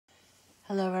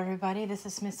Hello everybody, this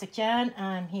is Mystic Jen.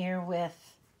 I'm here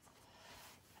with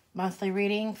monthly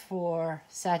reading for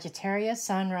Sagittarius,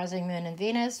 Sun, Rising, Moon, and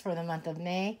Venus for the month of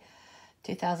May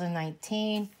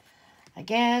 2019.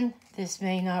 Again, this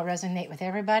may not resonate with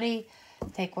everybody.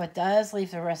 Take what does,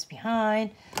 leave the rest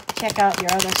behind. Check out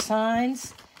your other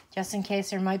signs, just in case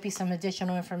there might be some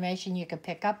additional information you could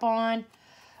pick up on,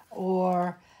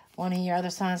 or one of your other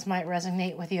signs might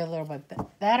resonate with you a little bit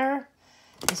better.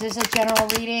 This is a general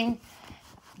reading.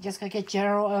 Just going to get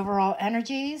general overall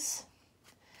energies.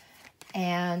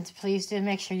 And please do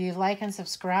make sure you like and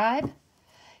subscribe.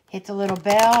 Hit the little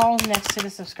bell next to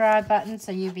the subscribe button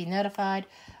so you'll be notified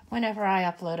whenever I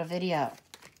upload a video.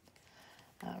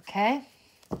 Okay.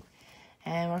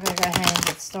 And we're going to go ahead and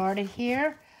get started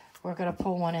here. We're going to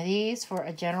pull one of these for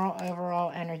a general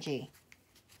overall energy.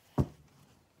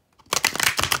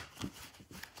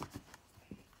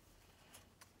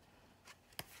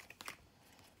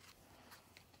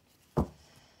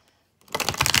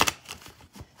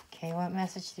 Okay, what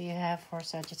message do you have for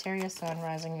Sagittarius, Sun,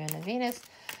 Rising, Moon, and Venus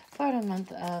for the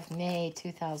month of May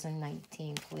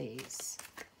 2019, please?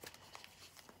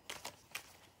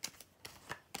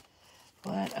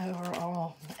 What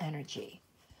overall energy?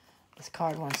 This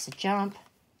card wants to jump.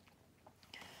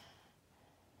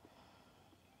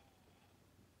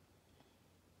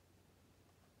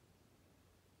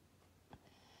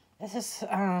 This is,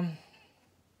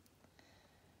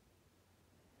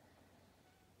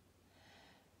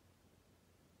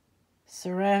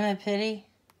 Serenity,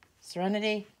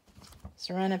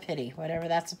 whatever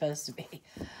that's supposed to be.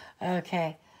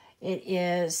 Okay, it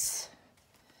is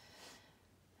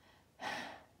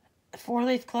a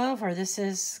 4-leaf clover. This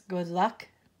is good luck.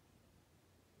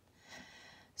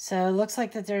 So it looks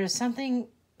like that there is something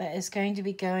that is going to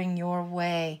be going your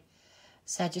way,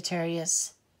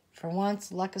 Sagittarius. For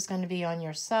once, luck is going to be on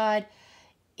your side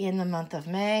in the month of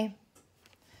May.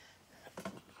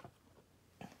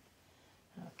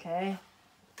 Okay.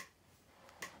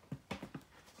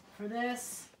 For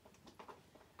this,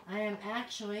 I am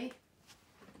actually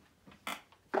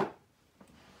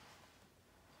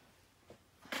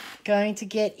going to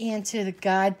get into the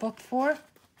guidebook for.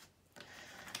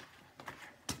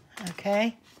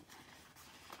 Okay.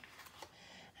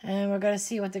 And we're going to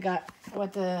see what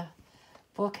the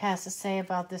book has to say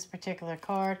about this particular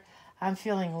card. I'm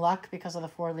feeling luck because of the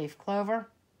 4-leaf clover.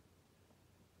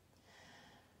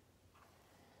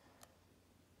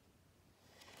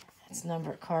 It's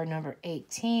card number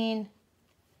 18.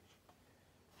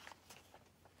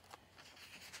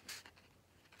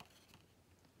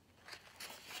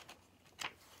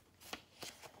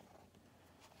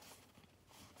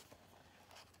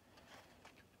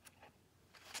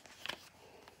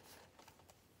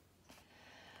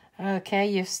 Okay,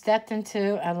 you've stepped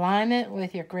into alignment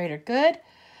with your greater good,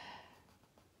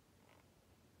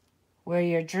 where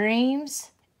your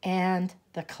dreams and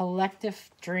the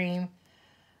collective dream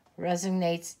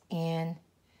resonates in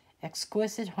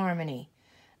exquisite harmony.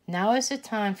 Now is the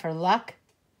time for luck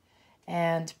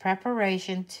and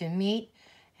preparation to meet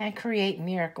and create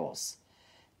miracles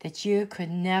that you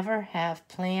could never have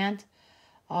planned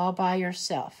all by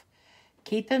yourself.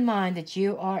 Keep in mind that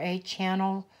you are a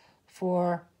channel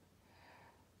for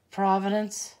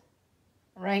providence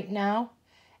right now,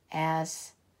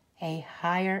 as a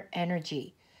higher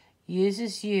energy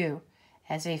uses you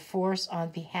as a force on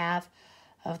behalf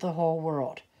of the whole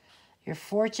world. Your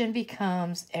fortune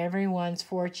becomes everyone's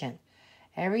fortune.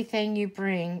 Everything you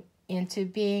bring into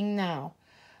being now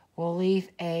will leave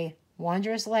a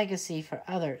wondrous legacy for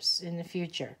others in the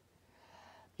future.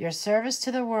 Your service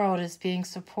to the world is being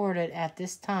supported at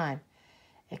this time.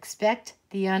 Expect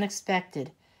the unexpected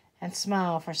and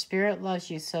smile, for Spirit loves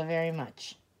you so very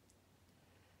much.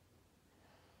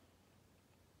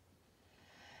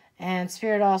 And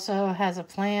Spirit also has a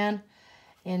plan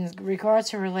in regards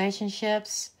to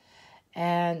relationships,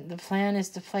 and the plan is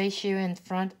to place you in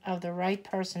front of the right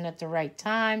person at the right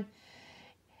time.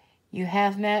 You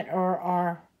have met or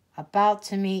are about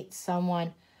to meet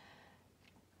someone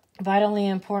vitally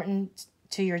important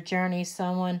to your journey,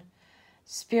 someone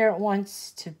Spirit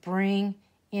wants to bring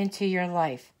into your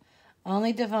life.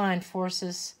 Only divine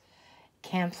forces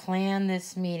can plan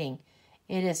this meeting.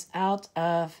 It is out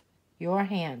of your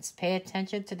hands. Pay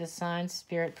attention to the signs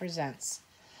Spirit presents.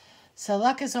 So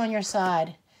luck is on your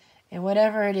side, and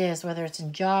whatever it is, whether it's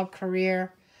in job,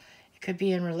 career, it could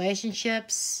be in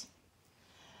relationships.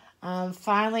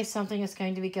 Finally, something is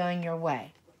going to be going your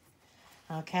way.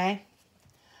 Okay?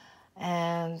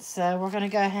 And so we're going to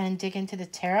go ahead and dig into the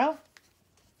tarot.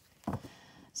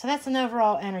 So that's an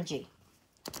overall energy.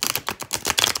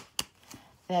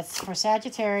 That's for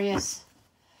Sagittarius,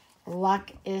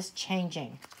 luck is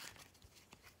changing.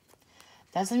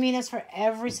 Doesn't mean it's for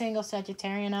every single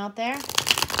Sagittarian out there,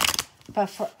 but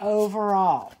for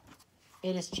overall,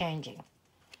 it is changing.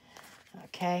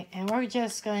 Okay, and we're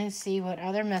just going to see what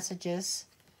other messages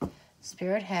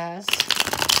Spirit has.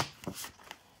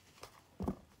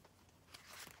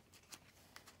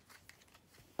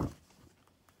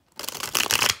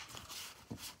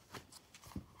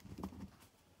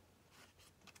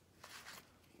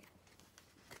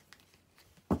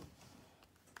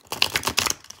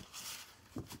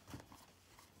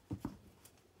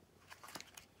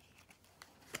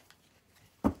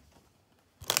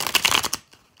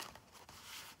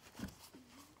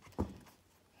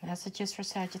 Messages for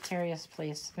Sagittarius,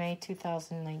 please. May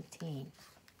 2019.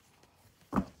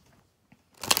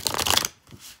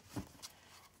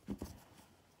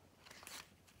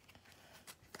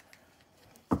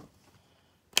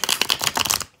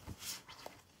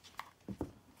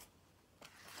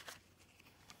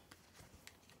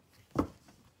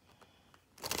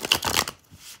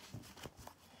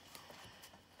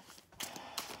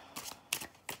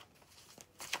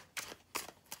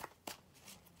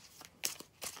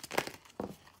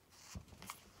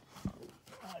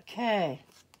 Okay.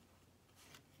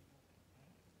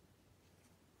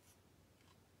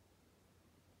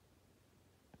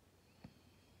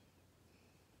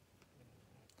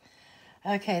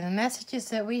 Okay, the messages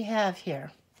that we have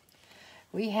here.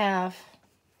 We have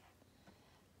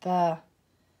the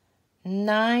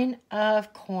 9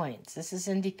 of Coins. This is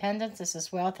independence. This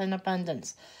is wealth and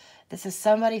abundance. This is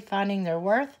somebody finding their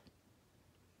worth,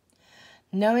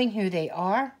 knowing who they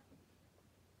are.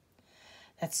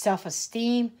 That's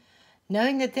self-esteem,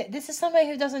 knowing that this is somebody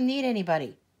who doesn't need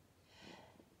anybody.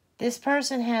 This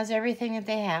person has everything that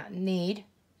they need.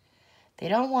 They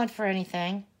don't want for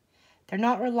anything. They're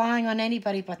not relying on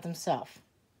anybody but themselves.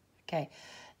 Okay,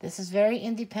 this is very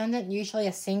independent, usually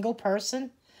a single person,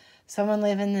 someone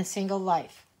living a single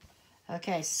life.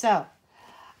 Okay, so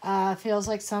feels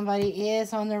like somebody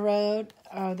is on the road,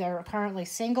 or they're currently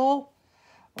single,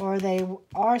 or they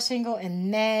are single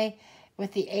in May.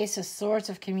 With the Ace of Swords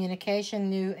of communication,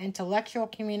 new intellectual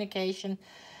communication.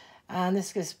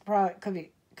 This could be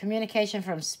communication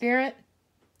from Spirit.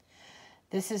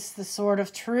 This is the Sword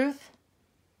of Truth.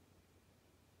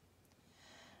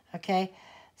 Okay,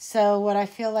 so what I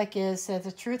feel like is that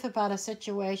the truth about a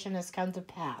situation has come to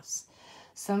pass.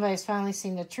 Somebody's finally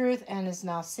seen the truth and is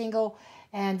now single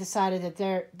and decided that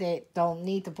they don't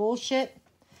need the bullshit,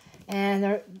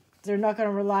 and they're not going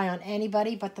to rely on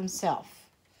anybody but themselves.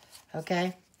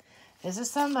 Okay, this is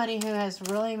somebody who has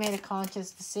really made a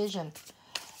conscious decision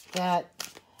that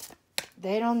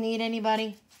they don't need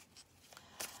anybody.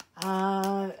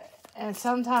 And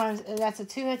sometimes that's a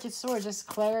two-edged sword, just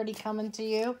clarity coming to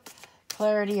you,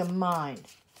 clarity of mind.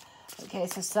 Okay,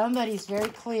 so somebody's very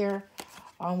clear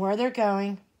on where they're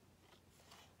going.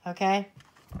 Okay,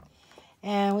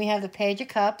 and we have the Page of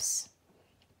Cups.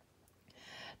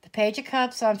 The Page of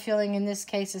Cups, I'm feeling in this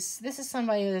case, this is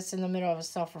somebody that's in the middle of a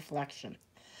self-reflection.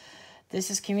 This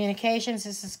is communications.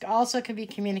 This is also could be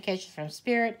communication from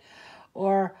Spirit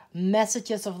or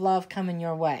messages of love coming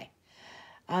your way.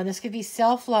 This could be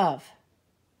self-love,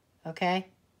 okay?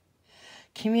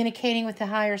 Communicating with the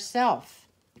higher self,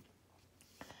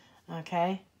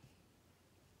 okay?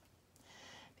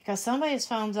 Because somebody has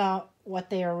found out what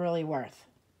they are really worth.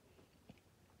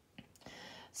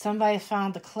 Somebody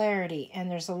found the clarity, and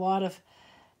there's a lot of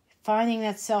finding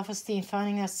that self-esteem,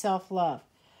 finding that self-love.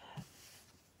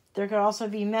 There could also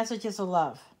be messages of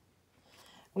love.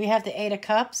 We have the 8 of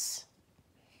Cups.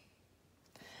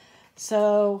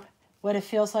 So what it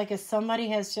feels like is somebody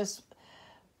has just,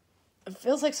 it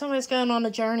feels like somebody's going on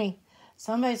a journey.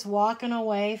 Somebody's walking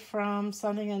away from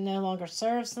something that no longer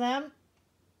serves them.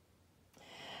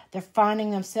 They're finding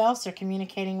themselves. They're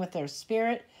communicating with their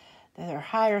spirit. Their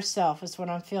higher self is what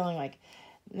I'm feeling like.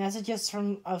 Messages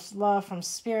of love from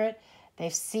Spirit.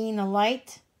 They've seen the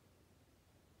light.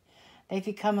 They've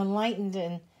become enlightened,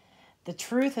 and the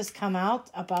truth has come out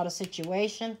about a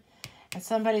situation, and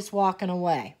somebody's walking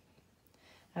away.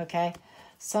 Okay?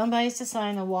 Somebody's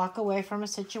deciding to walk away from a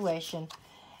situation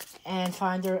and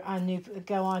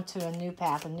go on to a new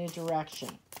path, a new direction.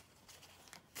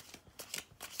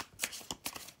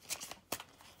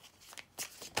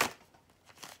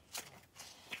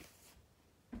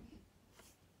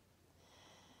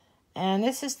 And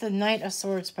this is the Knight of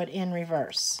Swords, but in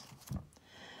reverse.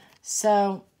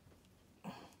 So,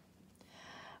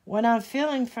 what I'm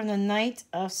feeling from the Knight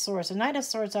of Swords, the Knight of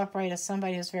Swords upright is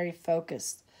somebody who's very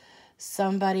focused.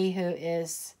 Somebody who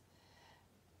is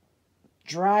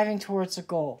driving towards a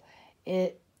goal.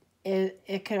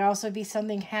 it could also be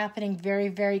something happening very,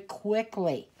 very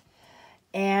quickly.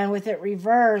 And with it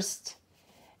reversed,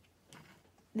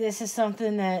 this is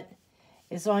something that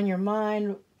is on your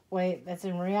mind, that's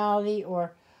in reality,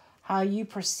 or how you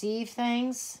perceive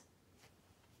things.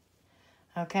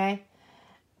 Okay?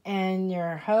 And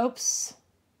your hopes.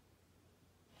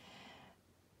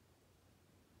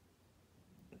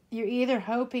 You're either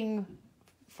hoping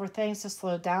for things to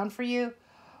slow down for you,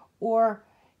 or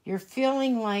you're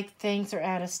feeling like things are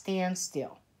at a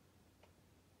standstill.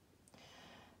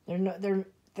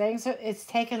 It's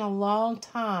taken a long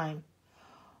time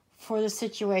for the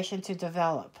situation to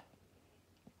develop.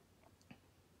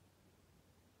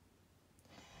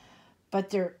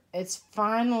 But it's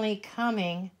finally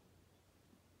coming.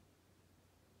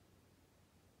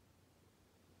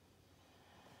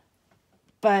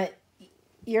 But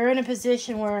you're in a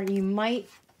position where you might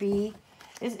be,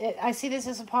 I see this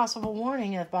as a possible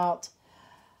warning about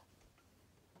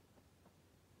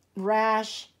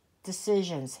rash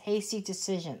decisions, hasty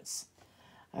decisions,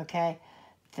 okay?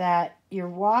 That you're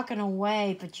walking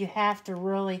away, but you have to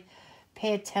really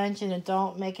pay attention and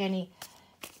don't make any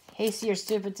hasty or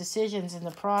stupid decisions in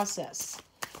the process.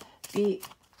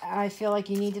 I feel like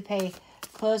you need to pay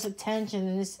close attention.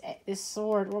 And this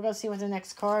sword, we're going to see what the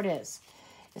next card is.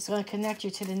 It's going to connect you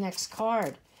to the next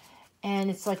card. And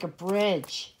it's like a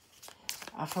bridge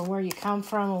from where you come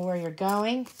from and where you're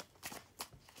going.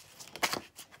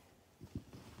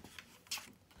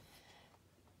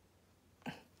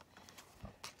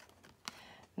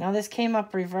 Now this came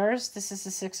up reversed. This is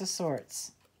the Six of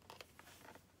Swords.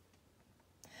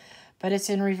 But it's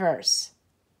in reverse.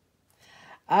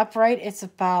 Upright, it's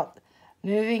about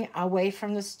moving away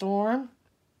from the storm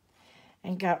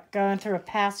and going through a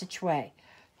passageway,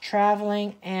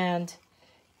 traveling and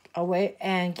away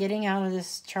and getting out of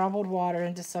this troubled water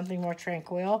into something more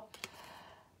tranquil.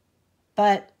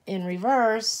 But in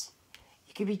reverse,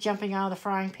 you could be jumping out of the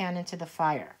frying pan into the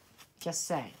fire. Just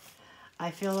saying. I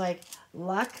feel like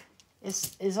luck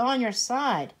is on your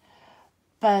side,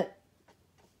 but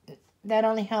that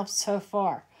only helps so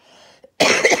far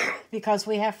because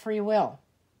we have free will.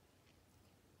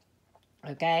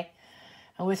 Okay?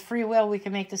 And with free will, we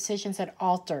can make decisions that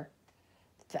alter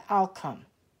the outcome.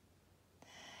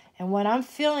 And what I'm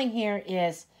feeling here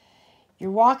is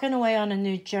you're walking away on a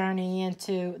new journey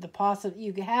into the possible.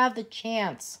 You have the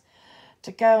chance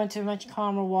to go into much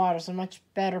calmer waters, a much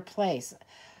better place,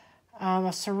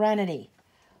 a serenity,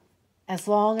 as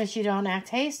long as you don't act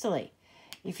hastily.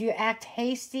 If you act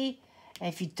hasty, and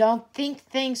if you don't think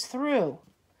things through,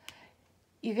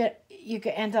 you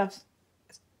could end up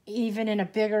even in a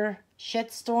bigger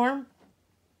shitstorm,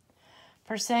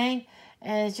 per se.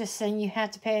 And it's just saying you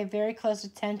have to pay very close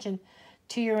attention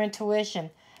to your intuition.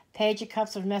 Page of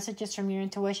Cups of messages from your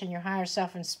intuition, your higher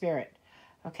self and spirit.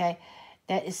 Okay?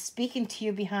 That is speaking to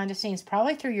you behind the scenes,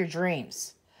 probably through your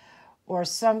dreams. Or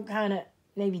some kind of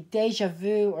maybe deja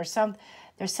vu or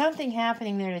there's something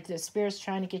happening there that the spirit's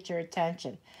trying to get your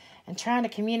attention. And trying to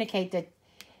communicate that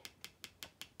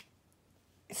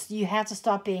you have to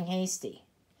stop being hasty.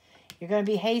 You're going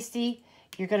to be hasty.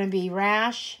 You're going to be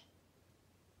rash.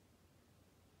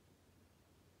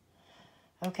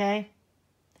 Okay?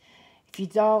 If you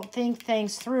don't think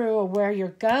things through or where you're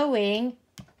going,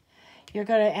 you're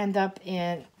going to end up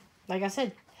in, like I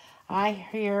said, I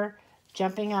hear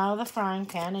jumping out of the frying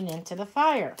pan and into the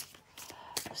fire.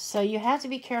 So you have to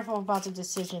be careful about the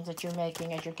decisions that you're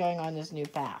making as you're going on this new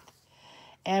path.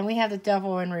 And we have the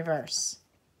Devil in reverse.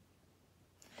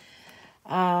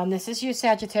 This is you,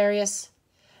 Sagittarius.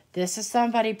 This is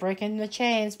somebody breaking the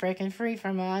chains, breaking free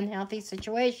from an unhealthy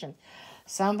situation.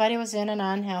 Somebody was in an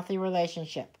unhealthy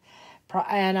relationship.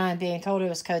 And I'm being told it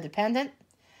was codependent.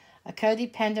 A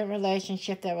codependent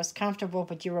relationship that was comfortable,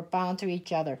 but you were bound to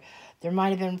each other. There might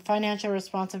have been financial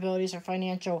responsibilities or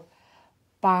financial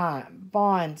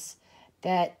bonds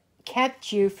that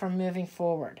kept you from moving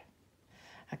forward.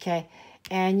 Okay?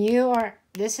 And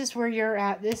this is where you're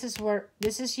at. This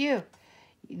is you.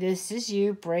 This is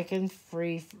you breaking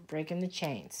free, breaking the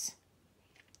chains.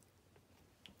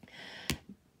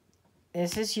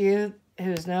 This is you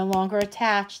who's no longer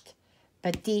attached,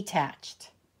 but detached.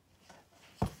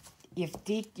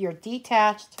 You're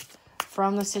detached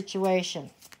from the situation.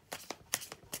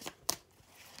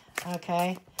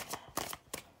 Okay?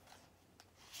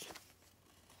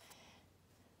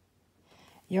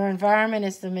 Your environment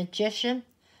is the Magician,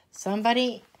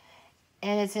 somebody,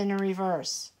 and it's in the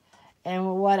reverse.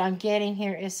 And what I'm getting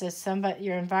here is that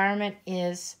your environment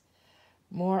is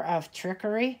more of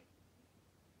trickery.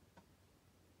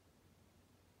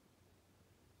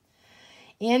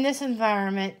 In this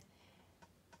environment,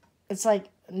 it's like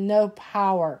no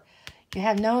power. You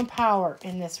have no power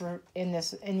in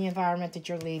the environment that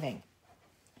you're leaving.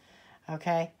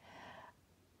 Okay?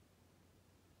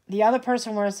 The other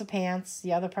person wears the pants.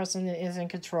 The other person is in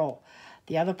control.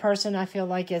 The other person, I feel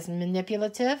like, is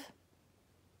manipulative.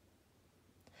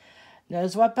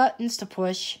 Knows what buttons to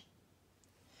push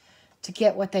to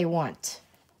get what they want.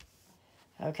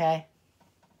 Okay?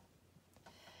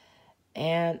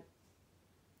 And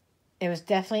it was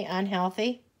definitely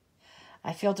unhealthy.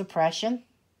 I feel depression.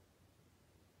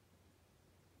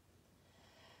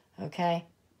 Okay?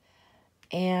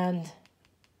 And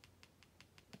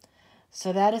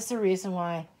so that is the reason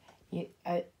why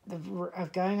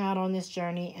of going out on this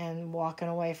journey and walking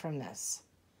away from this.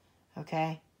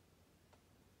 Okay?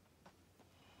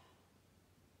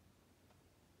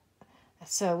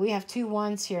 So we have 2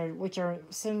 wands here, which are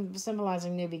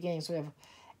symbolizing new beginnings. We have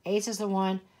Ace is a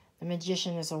 1, the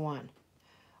Magician is a 1.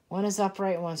 One is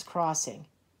upright, one's crossing.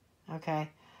 Okay?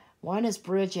 One is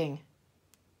bridging.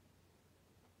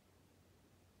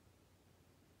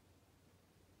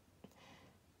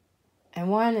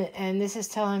 And this is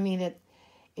telling me that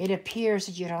it appears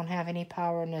that you don't have any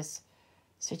power in this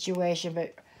situation,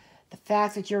 but the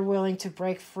fact that you're willing to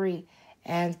break free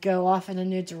and go off in a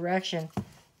new direction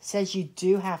says you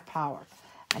do have power.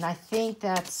 And I think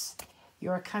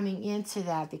you're coming into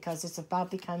that because it's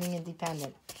about becoming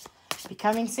independent.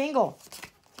 Becoming single.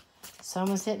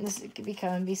 Someone's hitting this,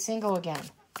 be single again.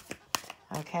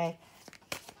 Okay?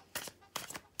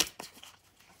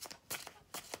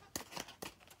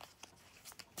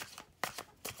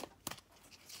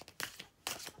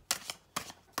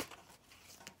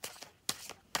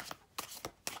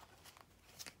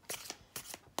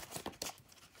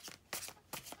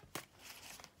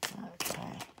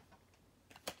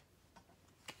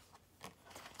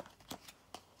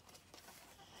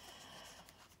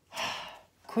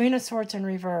 Queen of Swords in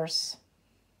reverse.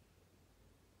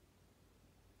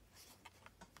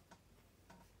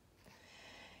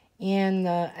 In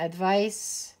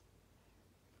advice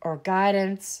or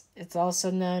guidance, it's also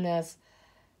known as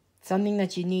something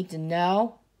that you need to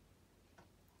know.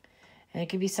 And it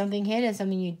could be something hidden,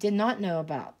 something you did not know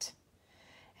about.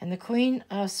 And the Queen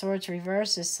of Swords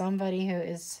reverse is somebody who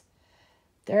is,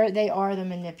 they are the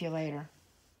manipulator.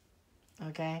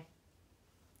 Okay?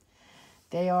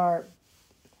 They are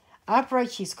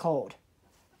upright, she's cold.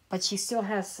 But she still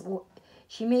has,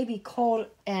 she may be cold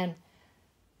and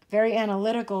very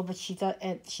analytical, but she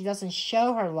doesn't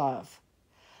show her love.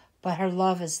 But her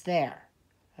love is there.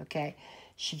 Okay?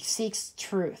 She seeks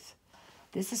truth.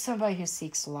 This is somebody who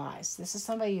seeks lies. This is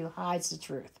somebody who hides the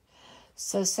truth.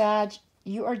 So, Sag,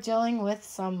 you are dealing with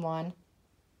someone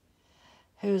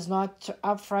who is not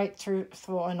upright,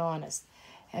 truthful, and honest.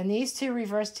 And these two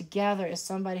reversed together is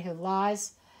somebody who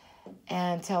lies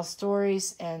and tells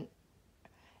stories and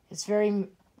is very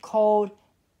cold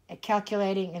and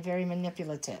calculating and very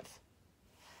manipulative.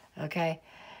 Okay?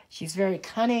 She's very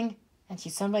cunning and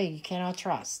she's somebody you cannot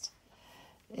trust.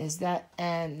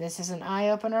 And this is an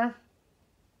eye-opener.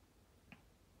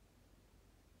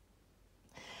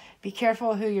 Be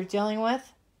careful who you're dealing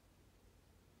with.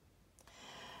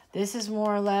 This is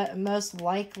more or less, most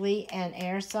likely an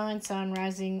air sign, sun,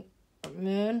 rising,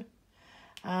 moon.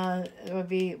 It would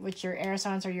be, which your air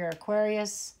signs are your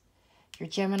Aquarius, your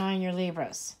Gemini, and your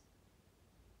Libras.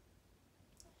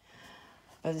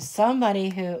 But it's somebody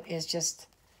who is just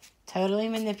totally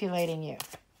manipulating you.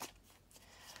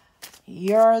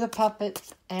 You're the puppet,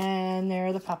 and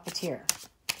they're the puppeteer.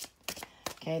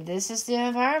 Okay, this is the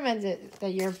environment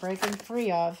that you're breaking free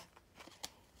of.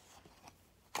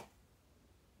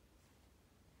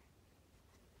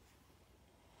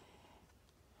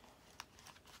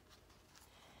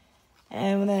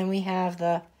 And then we have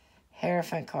the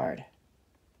Hierophant card.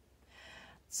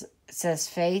 It says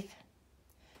faith,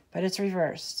 but it's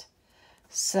reversed.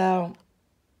 So,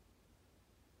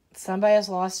 somebody has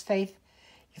lost faith.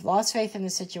 You've lost faith in the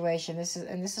situation. This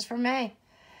is for May.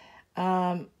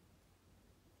 The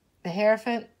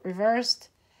Hierophant reversed.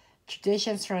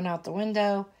 Traditions thrown out the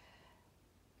window.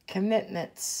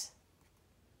 Commitments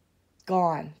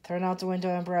gone. Thrown out the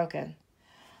window and broken.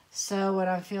 So what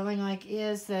I'm feeling like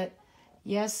is that,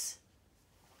 yes,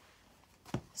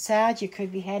 Sag, you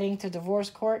could be heading to divorce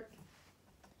court.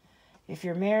 If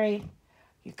you're married,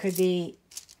 you could be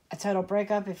a total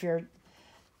breakup. If you're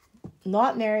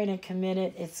not married and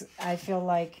committed, I feel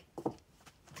like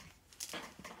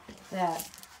that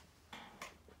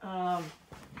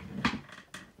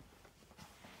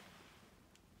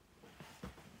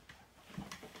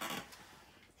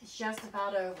it's just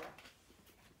about over.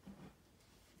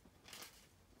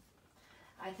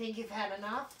 I think you've had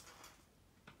enough.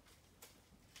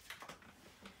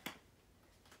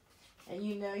 and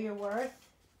you know your worth.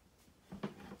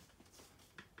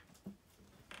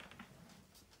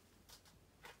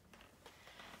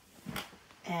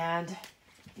 And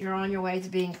you're on your way to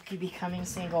becoming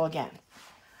single again.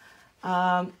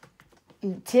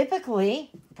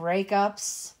 Typically,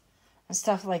 breakups and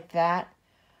stuff like that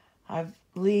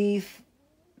leave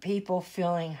people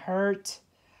feeling hurt,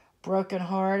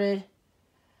 brokenhearted,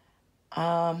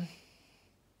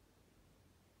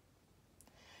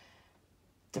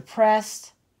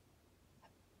 depressed.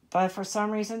 But for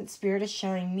some reason, Spirit is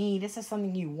showing me this is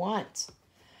something you want.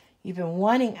 You've been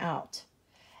wanting out.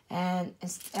 And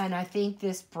I think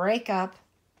this breakup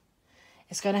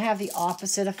is going to have the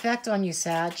opposite effect on you,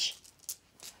 Sag.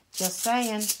 Just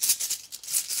saying.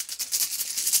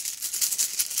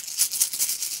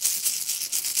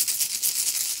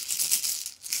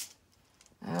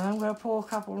 I'm going to pull a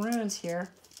couple runes here.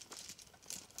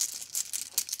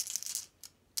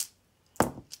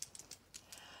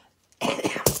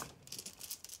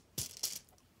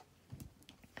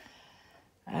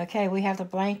 Okay, we have the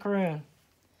blank rune,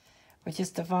 which is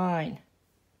divine.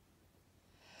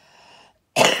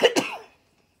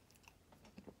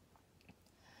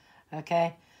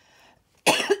 Okay.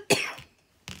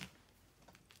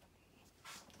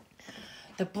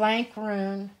 The blank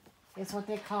rune is what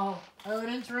they call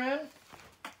Odin's rune.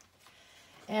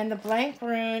 And the blank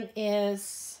rune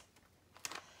is,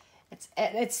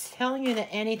 it's telling you that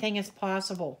anything is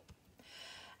possible.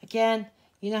 Again,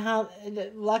 you know how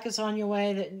the luck is on your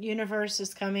way, the universe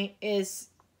is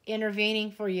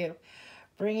intervening for you,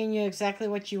 bringing you exactly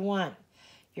what you want.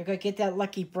 You're going to get that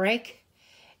lucky break.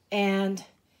 And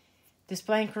this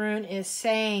blank rune is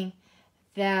saying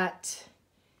that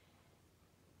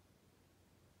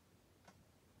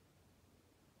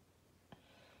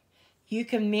you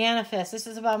can manifest. This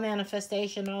is about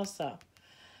manifestation also.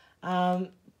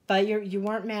 But you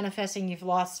weren't manifesting. You've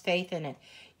lost faith in it.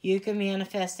 You can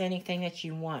manifest anything that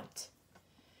you want.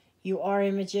 You are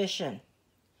a magician.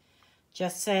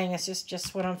 Just saying, it's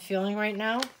just what I'm feeling right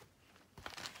now.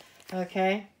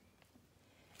 Okay?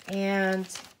 And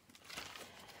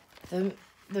the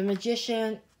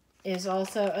magician is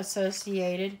also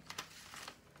associated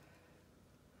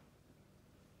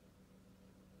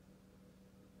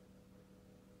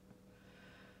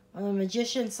well, the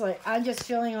magician's like, I'm just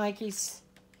feeling like he's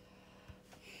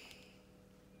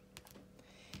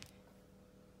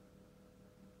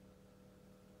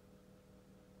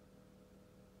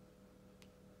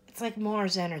like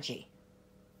Mars energy.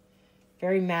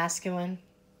 Very masculine.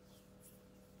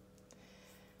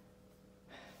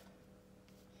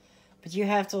 But you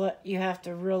have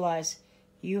to realize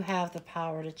you have the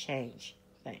power to change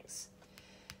things.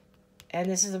 And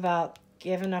this is about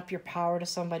giving up your power to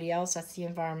somebody else. That's the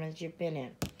environment you've been in.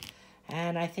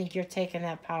 And I think you're taking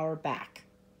that power back.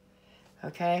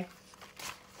 Okay?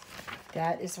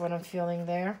 That is what I'm feeling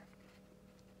there.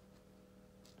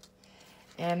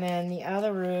 And then the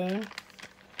other rune,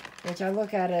 which I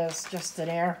look at as just an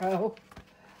arrow.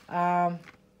 I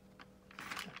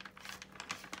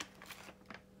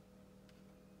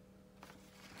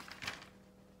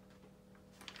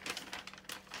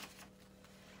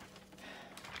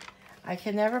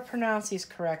can never pronounce these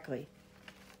correctly.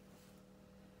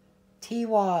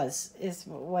 T-was is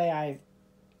the way I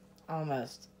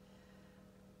almost.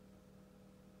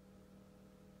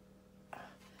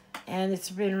 And it's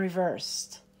been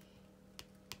reversed.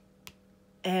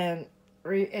 And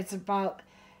it's about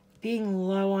being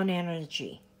low on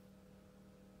energy.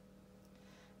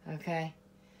 Okay?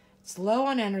 It's low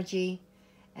on energy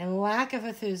and lack of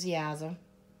enthusiasm.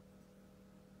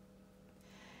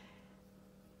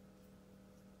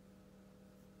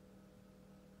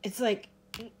 It's like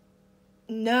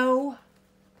no.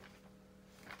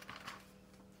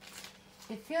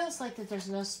 It feels like that there's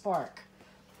no spark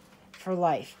for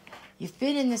life. You've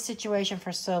been in this situation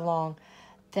for so long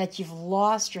that you've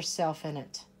lost yourself in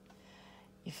it.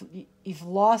 You've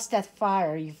lost that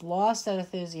fire. You've lost that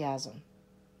enthusiasm.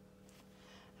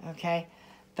 Okay?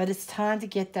 But it's time to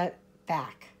get that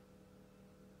back.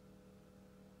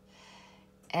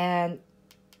 And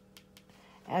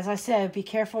as I said, be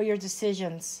careful of your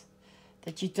decisions,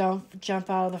 that you don't jump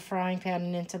out of the frying pan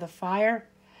and into the fire.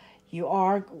 You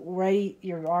are ready.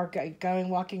 You are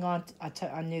walking on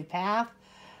a new path.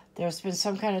 There's been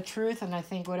some kind of truth, and I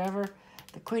think whatever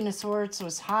the Queen of Swords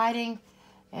was hiding,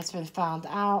 it's been found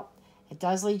out. It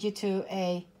does lead you to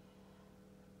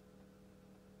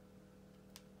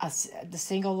the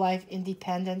single life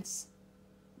independence,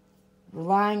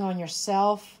 relying on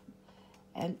yourself,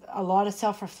 and a lot of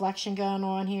self-reflection going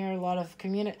on here. A lot of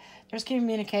there's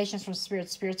communications from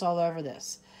spirits all over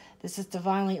this. This is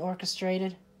divinely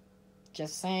orchestrated.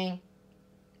 Just saying.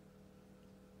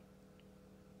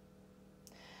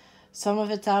 Some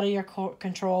of it's out of your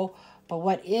control, but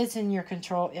what is in your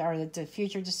control are the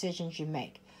future decisions you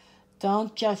make.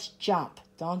 Don't just jump.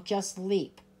 Don't just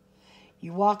leap.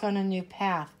 You walk on a new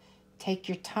path. Take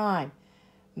your time.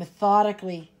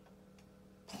 Methodically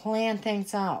plan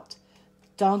things out.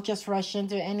 Don't just rush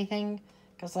into anything,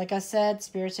 because like I said,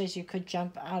 Spirit says you could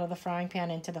jump out of the frying pan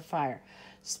into the fire.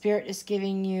 Spirit is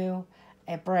giving you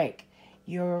a break.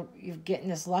 You're getting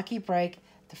this lucky break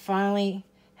to finally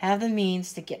have the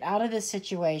means to get out of this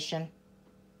situation.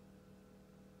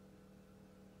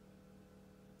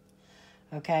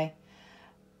 Okay?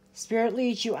 Spirit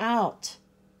leads you out.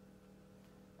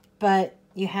 But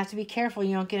you have to be careful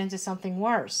you don't get into something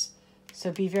worse.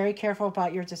 So be very careful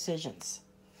about your decisions.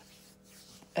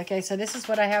 Okay, so this is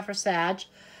what I have for Sag.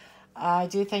 I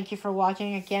do thank you for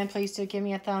watching. Again, please do give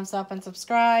me a thumbs up and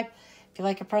subscribe. If you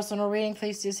like a personal reading,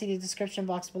 please do see the description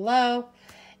box below.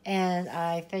 And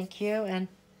I thank you and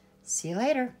see you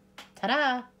later.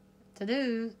 Ta-da!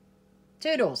 To-do.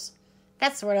 Toodles.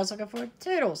 That's the word I was looking for.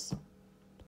 Toodles.